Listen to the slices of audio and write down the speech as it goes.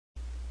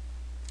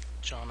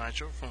John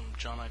Nitro from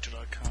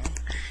johnnitro.com.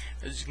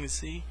 As you can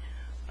see,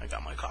 I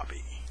got my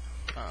copy.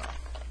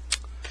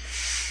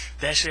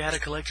 They actually had a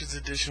collector's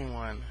edition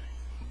one,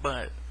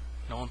 but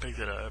no one picked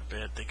it up.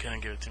 They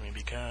couldn't give it to me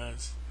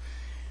because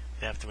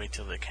they have to wait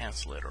till they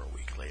cancel it or a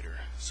week later.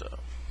 So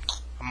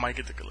I might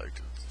get the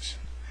collector's edition.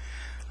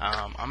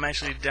 I'm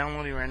actually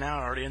downloading right now.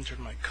 I already entered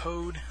my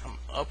code. I'm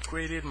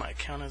upgraded. My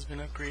account has been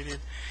upgraded.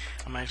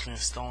 I'm actually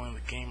installing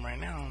the game right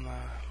now. And,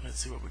 let's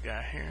see what we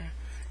got here.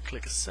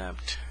 Click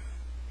accept.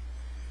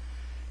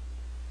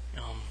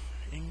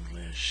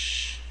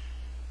 English.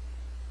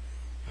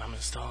 And I'm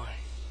installing.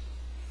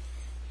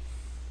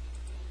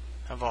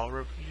 I've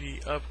already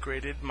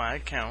upgraded my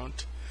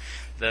account.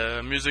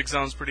 The music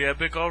sounds pretty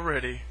epic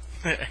already.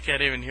 I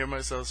can't even hear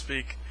myself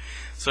speak.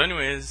 So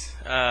anyways,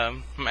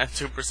 I'm at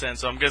 2%,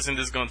 so I'm guessing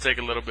this is going to take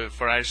a little bit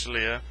for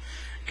actually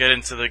get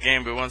into the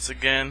game. But once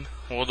again,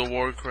 World of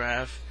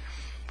Warcraft,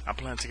 I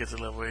plan to get to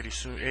level 80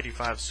 soon,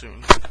 85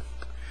 soon.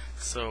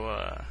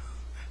 So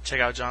check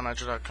out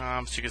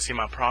johnnitro.com so you can see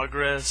my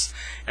progress.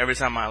 Every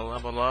time I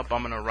level up,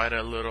 I'm going to write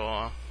a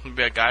little,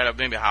 maybe a guide of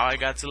maybe how I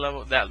got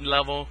to that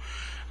level.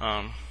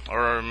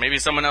 Or maybe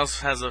someone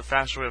else has a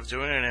faster way of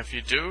doing it, and if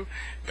you do,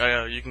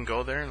 you can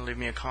go there and leave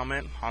me a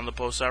comment on the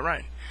post I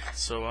write.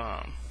 So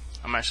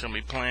I'm actually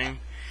going to be playing,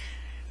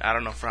 I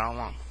don't know for how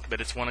long,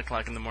 but it's 1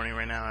 o'clock in the morning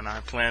right now, and I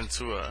plan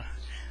to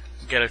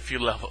get a few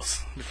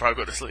levels before I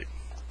go to sleep.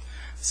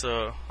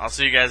 So I'll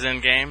see you guys in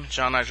game,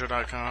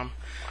 johnnitro.com.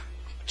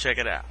 Check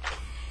it out.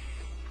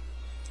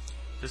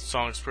 This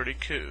song is pretty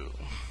cool.